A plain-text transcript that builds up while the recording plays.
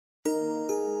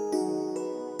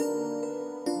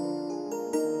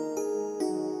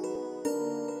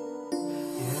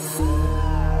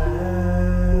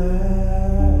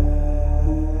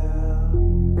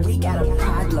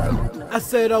I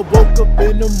said I woke up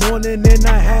in the morning and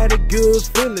I had a good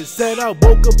feeling. Said I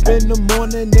woke up in the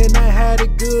morning and I had a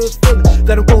good feeling.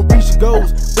 That I'm gonna reach the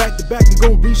goals. Back to back, I'm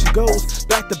gonna reach the goals.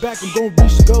 Back to back, I'm gonna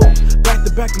reach the goals. Back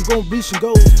to back, I'm gonna reach the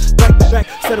goals. Back to back.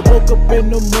 Said I woke up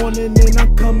in the morning and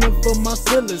I'm coming for my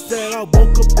ceiling. Said I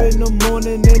woke up in the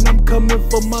morning and I'm coming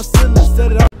for my ceiling.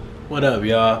 Said I. What up,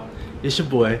 y'all? It's your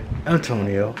boy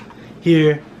Antonio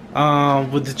here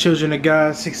with the Children of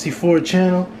God 64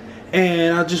 channel.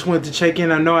 And I just wanted to check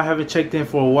in. I know I haven't checked in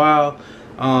for a while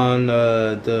on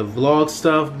the vlog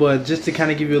stuff, but just to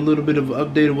kind of give you a little bit of an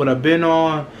update of what I've been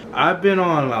on. I've been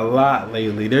on a lot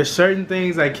lately. There's certain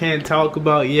things I can't talk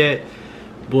about yet,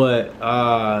 but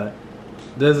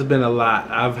there's been a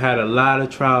lot. I've had a lot of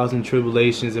trials and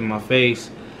tribulations in my face,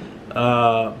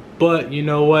 but you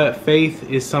know what?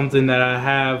 Faith is something that I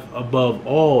have above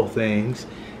all things,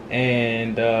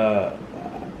 and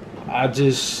I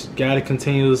just gotta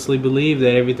continuously believe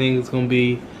that everything is gonna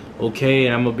be okay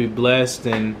and I'm gonna be blessed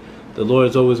and the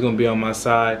Lord's always gonna be on my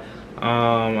side.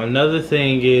 Another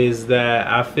thing is that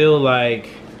I feel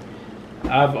like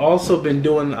I've also been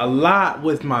doing a lot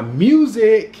with my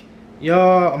music.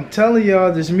 Y'all, I'm telling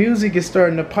y'all, this music is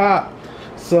starting to pop.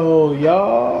 So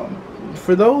y'all,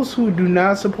 for those who do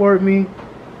not support me,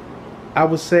 I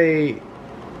would say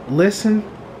listen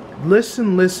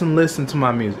to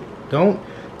my music. Don't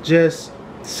just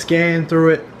scan through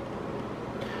it.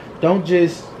 Don't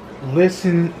just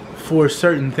listen for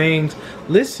certain things.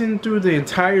 Listen through the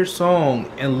entire song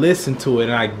and listen to it,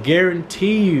 and I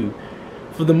guarantee you,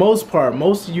 for the most part,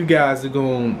 most of you guys are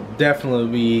going to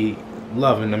definitely be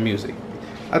loving the music.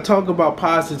 I talk about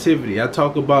positivity. I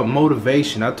talk about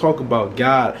motivation. I talk about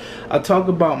God. I talk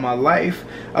about my life.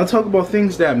 I talk about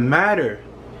things that matter,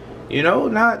 you know,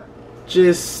 not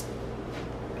just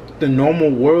the normal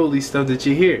worldly stuff that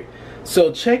you hear.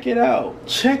 So check it out,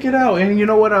 and you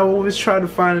know what, I always try to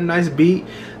find a nice beat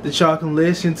that y'all can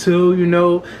listen to, you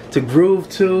know, to groove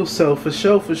to. So for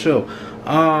sure,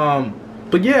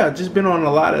 but yeah, just been on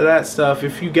a lot of that stuff.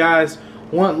 If you guys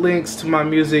want links to my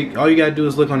music, all you gotta do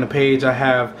is look on the page. I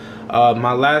have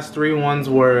my last 3 ones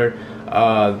were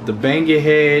the Bang Your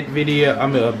Head video,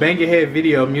 a Bang Your Head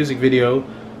video, music video.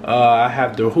 I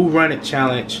have the Who Run It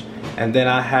challenge, and then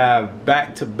I have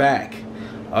back to back.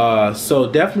 So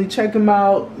definitely check them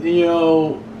out, you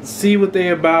know, see what they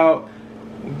about,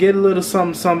 get a little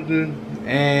something,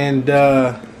 and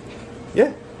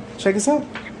yeah, check us out.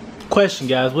 Question,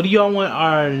 guys, what do y'all want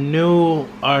our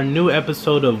new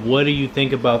episode of What Do You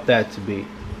Think About That to be,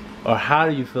 or how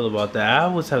do you feel about that? I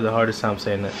always have the hardest time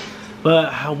saying that.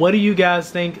 But what do you guys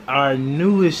think our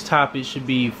newest topic should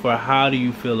be for How Do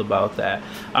You Feel About That?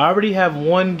 I already have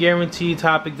one guaranteed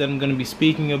topic that I'm going to be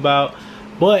speaking about.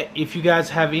 But if you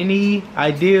guys have any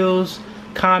ideas,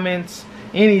 comments,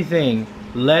 anything,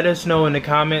 let us know in the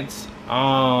comments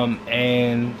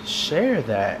and share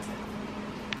that.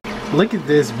 Look at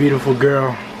this beautiful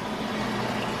girl.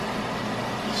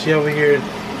 She over here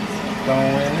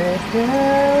throwing it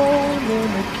down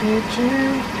in the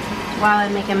kitchen. While I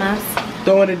make a mess.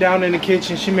 Throwing it down in the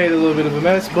kitchen. She made a little bit of a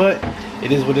mess, but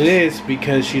it is what it is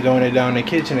because she throwing it down in the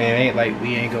kitchen, and it ain't like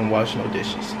we ain't gonna wash no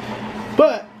dishes.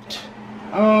 But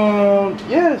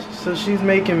yeah, so she's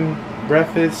making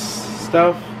breakfast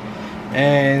stuff,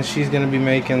 and she's gonna be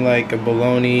making like a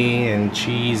bologna and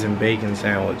cheese and bacon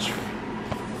sandwich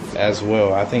as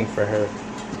well, I think, for her.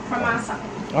 For myself.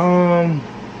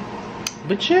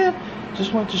 But yeah,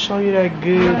 just want to show you that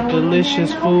good,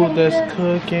 delicious food that's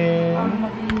cooking.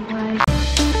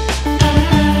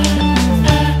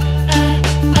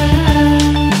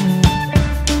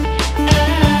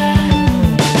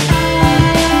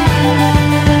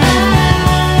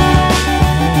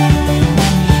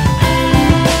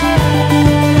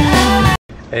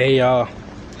 Hey y'all,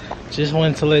 just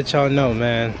wanted to let y'all know,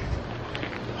 man,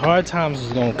 hard times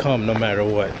is gonna come no matter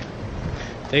what.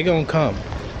 They gonna come.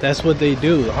 That's what they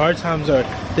do. Hard times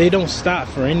they don't stop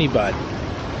for anybody.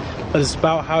 But it's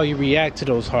about how you react to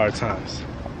those hard times.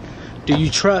 Do you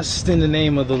trust in the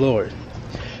name of the Lord?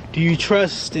 Do you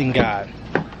trust in God?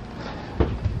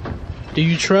 Do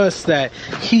you trust that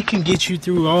He can get you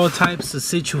through all types of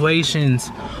situations,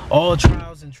 all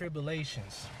trials and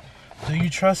tribulations? Do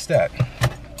you trust that?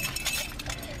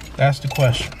 That's the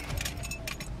question.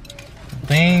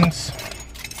 Things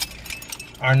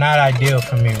are not ideal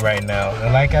for me right now.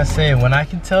 And like I said, when I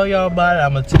can tell y'all about it,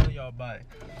 I'm going to tell y'all about it.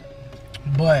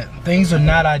 But things are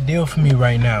not ideal for me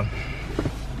right now.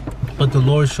 But the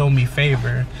Lord showed me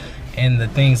favor in the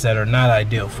things that are not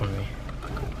ideal for me.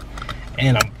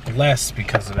 And I'm blessed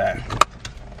because of that.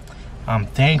 I'm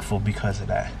thankful because of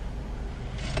that.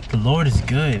 The Lord is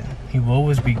good. He will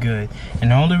always be good.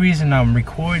 And the only reason I'm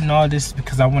recording all this is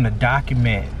because I want to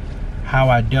document how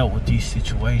I dealt with these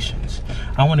situations.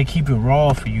 I want to keep it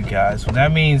raw for you guys. So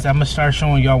that means I'm gonna start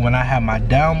showing y'all when I have my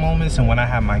down moments and when I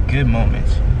have my good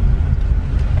moments.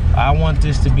 I want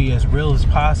this to be as real as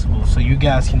possible so you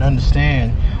guys can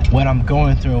understand what I'm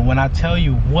going through. And when I tell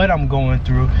you what I'm going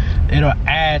through, it'll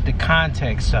add the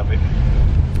context of it.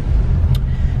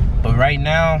 But right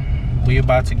now, we're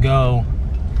about to go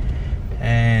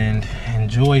and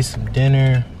enjoy some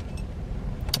dinner.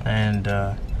 And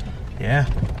yeah.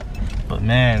 But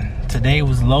man, today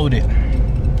was loaded.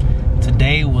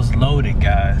 Today was loaded,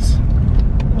 guys.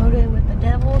 Loaded with the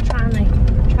devil trying to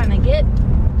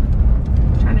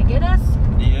get us.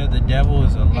 Yeah, the devil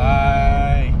is a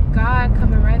lie. God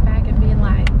coming right back and being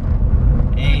like,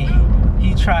 and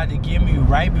he tried to get me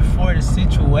right before the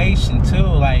situation too.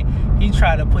 Like, he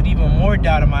tried to put even more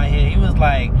doubt in my head. He was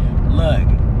like, look,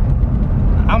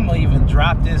 I'm gonna even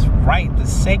drop this right the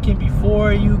second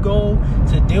before you go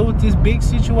to deal with this big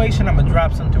situation. I'm gonna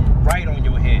drop something right on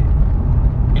your head.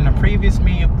 In the previous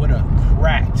me, it would have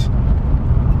cracked.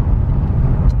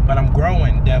 But I'm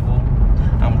growing, devil.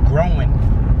 I'm growing.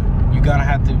 You're gonna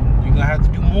have to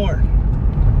do more.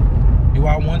 Do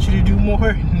I want you to do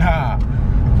more? Nah.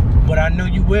 But I know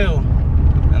you will.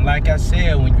 And like I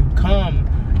said, when you come,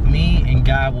 me and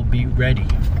God will be ready.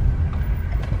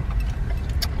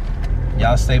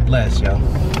 Y'all stay blessed, yo.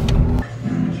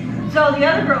 So the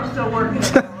other girl's still working,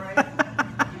 right?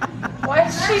 what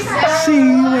she said? She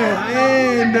went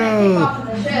in though.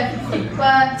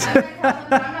 But I'm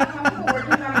not comfortable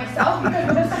working by myself because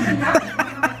what if something happens?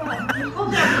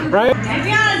 Right?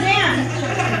 Adriana, dance!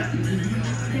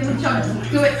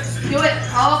 Do it. Do it.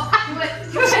 Oh,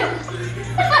 do it.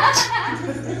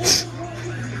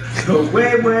 Go way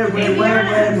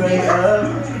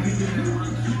up.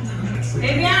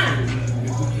 Adriana!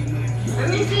 Let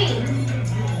me see.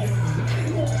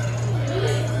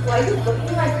 Why are you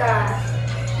looking like that?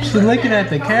 She's looking at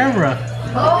the camera.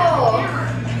 Oh.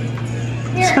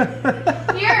 Here.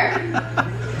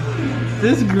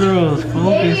 This girl is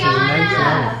focused on next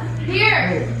level.